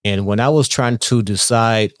And when I was trying to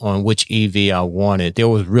decide on which EV I wanted, there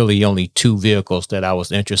was really only two vehicles that I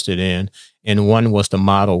was interested in. And one was the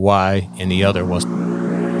Model Y and the other was... 1,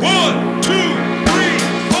 2, 3,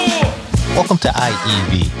 4. Welcome to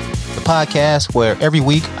iEV, the podcast where every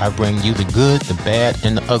week I bring you the good, the bad,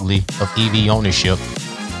 and the ugly of EV ownership.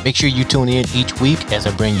 Make sure you tune in each week as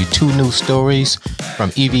I bring you two new stories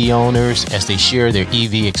from EV owners as they share their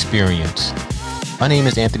EV experience. My name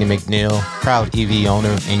is Anthony McNeil, proud EV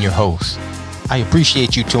owner and your host. I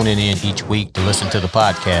appreciate you tuning in each week to listen to the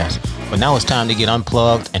podcast, but now it's time to get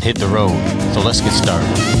unplugged and hit the road. So let's get started.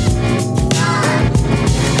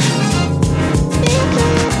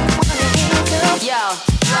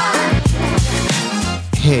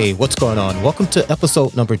 Hey, what's going on? Welcome to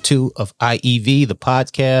episode number 2 of iEV, the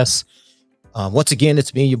podcast. Once again,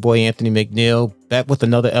 it's me, your boy Anthony McNeil, back with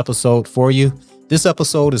another episode for you. This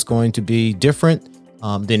episode is going to be different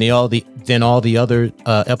than all the other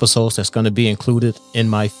episodes that's going to be included in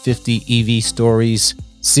my 50 EV Stories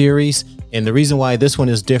series. And the reason why this one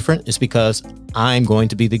is different is because I'm going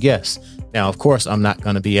to be the guest. Now, of course, I'm not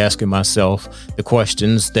going to be asking myself the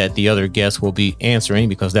questions that the other guests will be answering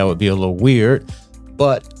because that would be a little weird.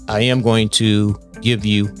 But I am going to give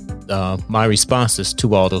you my responses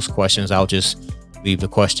to all those questions. I'll just leave the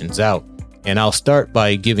questions out. And I'll start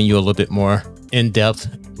by giving you a little bit more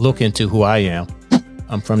in-depth look into who I am.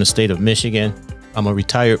 I'm from the state of Michigan. I'm a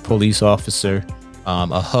retired police officer,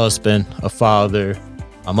 a husband, a father.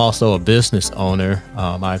 I'm also a business owner.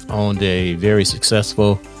 I've owned a very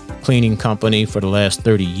successful cleaning company for the last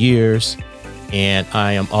 30 years. And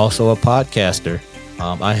I am also a podcaster.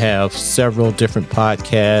 I have several different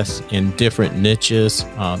podcasts in different niches,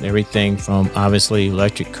 everything from obviously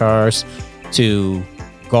electric cars to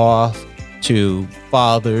golf to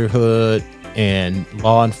fatherhood and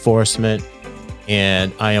law enforcement.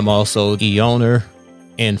 And I am also the owner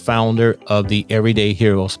and founder of the Everyday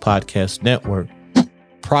Heroes Podcast Network.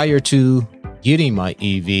 Prior to getting my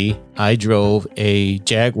EV, I drove a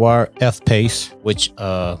Jaguar F-Pace, which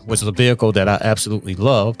was a vehicle that I absolutely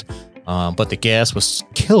loved. But the gas was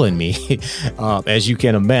killing me, as you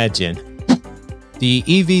can imagine. The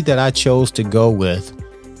EV that I chose to go with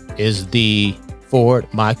is the Ford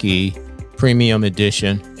Mach-E Premium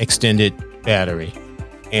Edition Extended Battery.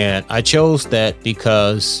 And I chose that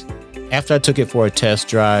because after I took it for a test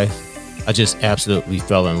drive, I just absolutely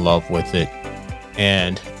fell in love with it.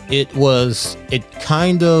 And it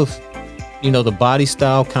kind of, the body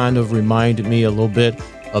style kind of reminded me a little bit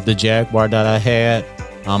of the Jaguar that I had.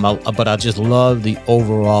 But I just love the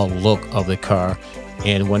overall look of the car.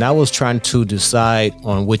 And when I was trying to decide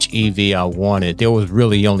on which EV I wanted, there was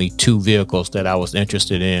really only two vehicles that I was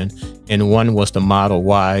interested in. And one was the Model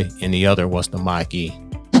Y and the other was the Mach-E.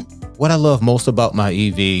 What I love most about my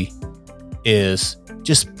EV is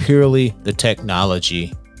just purely the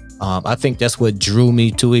technology. I think that's what drew me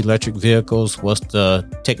to electric vehicles was the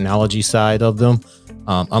technology side of them.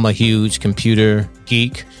 I'm a huge computer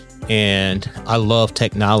geek. And I love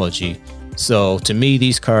technology. So to me,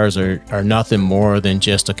 these cars are nothing more than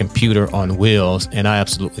just a computer on wheels. And I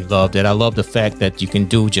absolutely love that. I love the fact that you can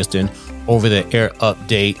do just an over-the-air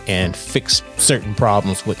update and fix certain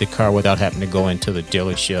problems with the car without having to go into the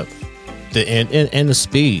dealership. And the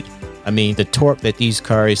speed. I mean, the torque that these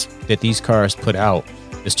cars put out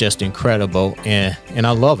is just incredible. And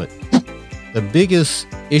I love it. The biggest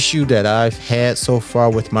issue that I've had so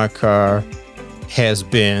far with my car has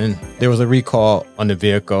been, there was a recall on the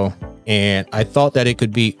vehicle and I thought that it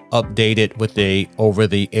could be updated with a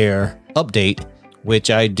over-the-air update, which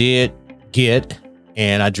I did get,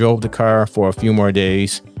 and I drove the car for a few more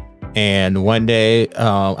days. And one day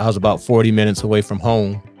I was about 40 minutes away from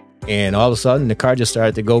home and all of a sudden the car just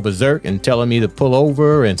started to go berserk and telling me to pull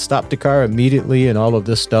over and stop the car immediately and all of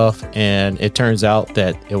this stuff. And it turns out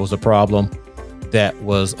that it was a problem that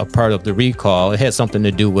was a part of the recall. It had something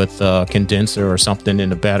to do with a condenser or something in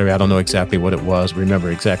the battery. I don't know exactly what it was,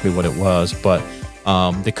 remember exactly what it was, but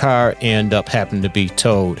the car ended up having to be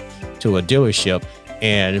towed to a dealership.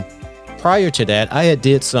 And prior to that, I had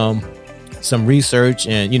did some research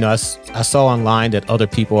and, I saw online that other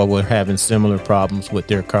people were having similar problems with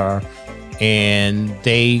their car. And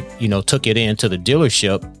they, took it into the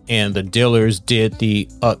dealership and the dealers did the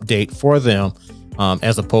update for them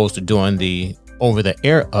as opposed to doing the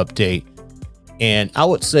over-the-air update. And I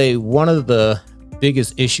would say one of the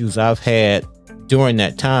biggest issues I've had during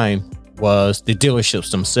that time was the dealerships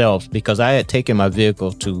themselves, because I had taken my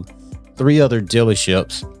vehicle to 3 other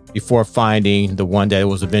dealerships before finding the one that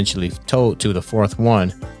was eventually towed to, the 4th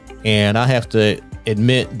one. And I have to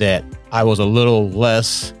admit that I was a little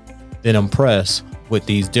less than impressed with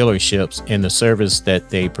these dealerships and the service that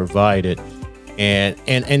they provided. And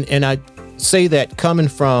I say that coming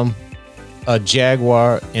from a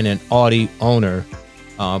Jaguar and an Audi owner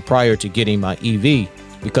prior to getting my EV,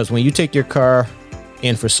 because when you take your car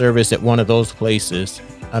in for service at one of those places,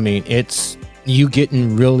 I mean, it's you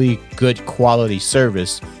getting really good quality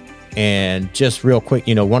service. And just real quick,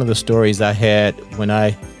 one of the stories I had when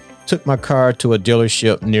I took my car to a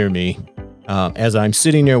dealership near me, as I'm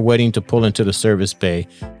sitting there waiting to pull into the service bay,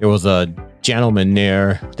 there was a gentleman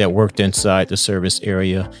there that worked inside the service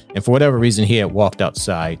area. And for whatever reason, he had walked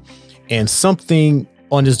outside. And something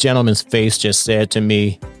on this gentleman's face just said to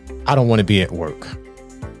me, I don't want to be at work.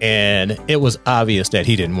 And it was obvious that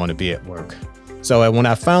he didn't want to be at work. So when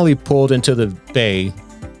I finally pulled into the bay,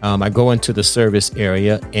 I go into the service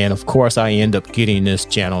area. And of course, I end up getting this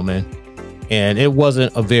gentleman. And it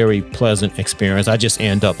wasn't a very pleasant experience. I just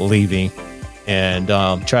end up leaving and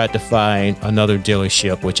tried to find another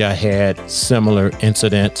dealership, which I had similar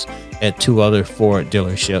incidents at 2 other Ford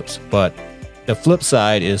dealerships. But the flip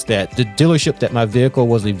side is that the dealership that my vehicle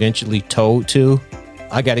was eventually towed to,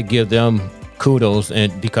 I got to give them kudos,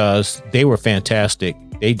 and because they were fantastic.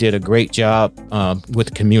 They did a great job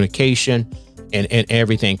with communication and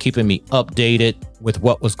everything, keeping me updated with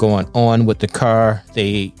what was going on with the car.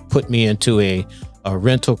 They put me into a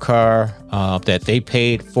rental car that they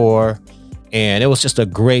paid for, and it was just a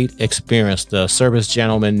great experience. The service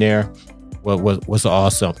gentleman there was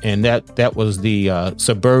awesome. And that was the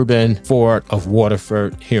Suburban Ford of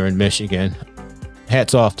Waterford here in Michigan.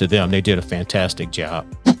 Hats off to them. They did a fantastic job.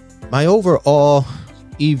 My overall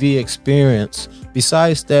EV experience,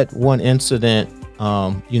 besides that one incident,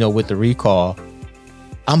 with the recall,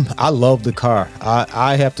 I love the car.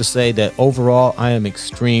 I have to say that overall, I am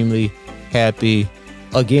extremely happy.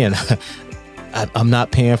 Again, I'm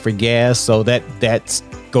not paying for gas, so that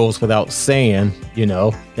goes without saying.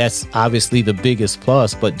 That's obviously the biggest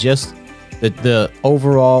plus. But just the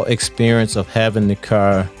overall experience of having the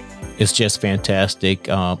car is just fantastic.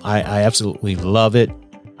 I absolutely love it.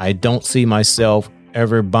 I don't see myself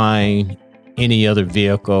ever buying any other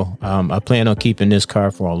vehicle. I plan on keeping this car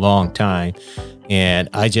for a long time. And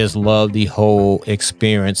I just love the whole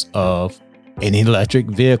experience of an electric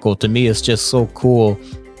vehicle. To me, it's just so cool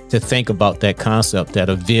to think about that concept that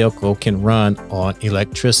a vehicle can run on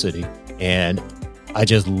electricity. And I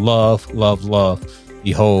just love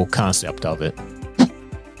the whole concept of it.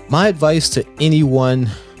 My advice to anyone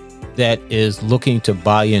that is looking to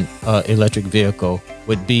buy an electric vehicle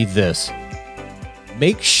would be this.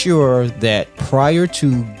 Make sure that prior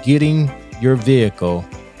to getting your vehicle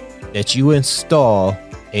that you install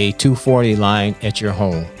a 240 line at your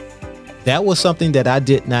home. That was something that I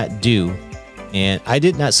did not do, and I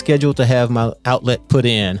did not schedule to have my outlet put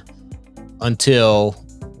in until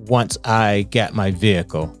once I got my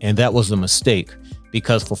vehicle. And that was a mistake,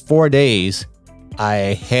 because for 4 days I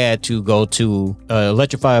had to go to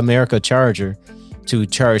Electrify America charger to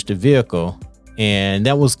charge the vehicle. And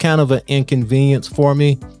that was kind of an inconvenience for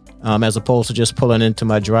me, as opposed to just pulling into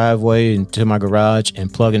my driveway, into my garage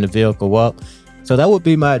and plugging the vehicle up. So that would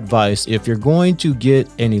be my advice. If you're going to get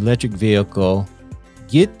an electric vehicle,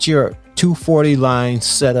 get your 240 line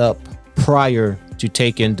set up prior to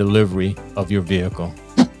taking delivery of your vehicle.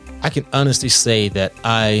 I can honestly say that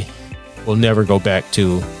I will never go back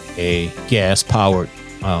to a gas-powered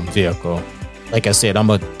vehicle. Like I said, I'm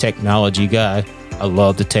a technology guy. I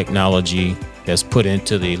love the technology that's put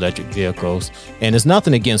into the electric vehicles. And there's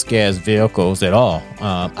nothing against gas vehicles at all.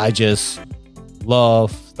 I just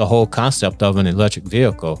love the whole concept of an electric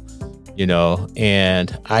vehicle,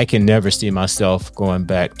 and I can never see myself going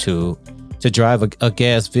back to drive a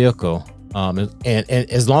gas vehicle. And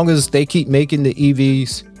as long as they keep making the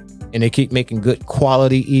EVs and they keep making good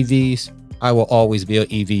quality EVs, I will always be an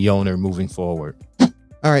EV owner moving forward.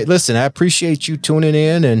 All right, listen, I appreciate you tuning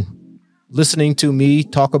in and listening to me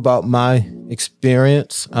talk about my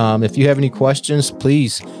experience. If you have any questions,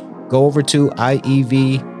 please go over to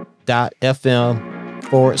iev.fm/talk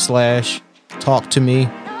to me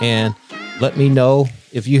and let me know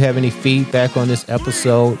if you have any feedback on this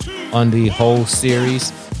episode, on the whole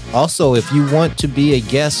series. Also, if you want to be a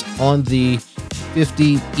guest on the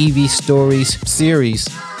 50 EV Stories series,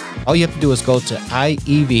 all you have to do is go to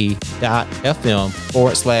iev.fm/be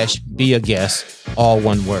a guest, all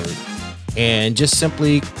one word. And just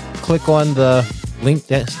simply click on the link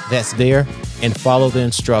that's there and follow the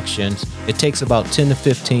instructions. It takes about 10 to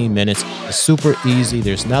 15 minutes. It's super easy.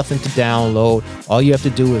 There's nothing to download. All you have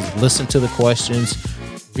to do is listen to the questions,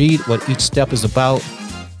 read what each step is about,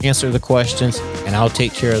 answer the questions, and I'll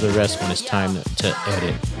take care of the rest when it's time to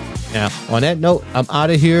edit. Now, on that note, I'm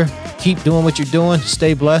out of here. Keep doing what you're doing.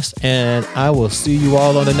 Stay blessed. And I will see you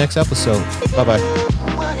all on the next episode. Bye-bye.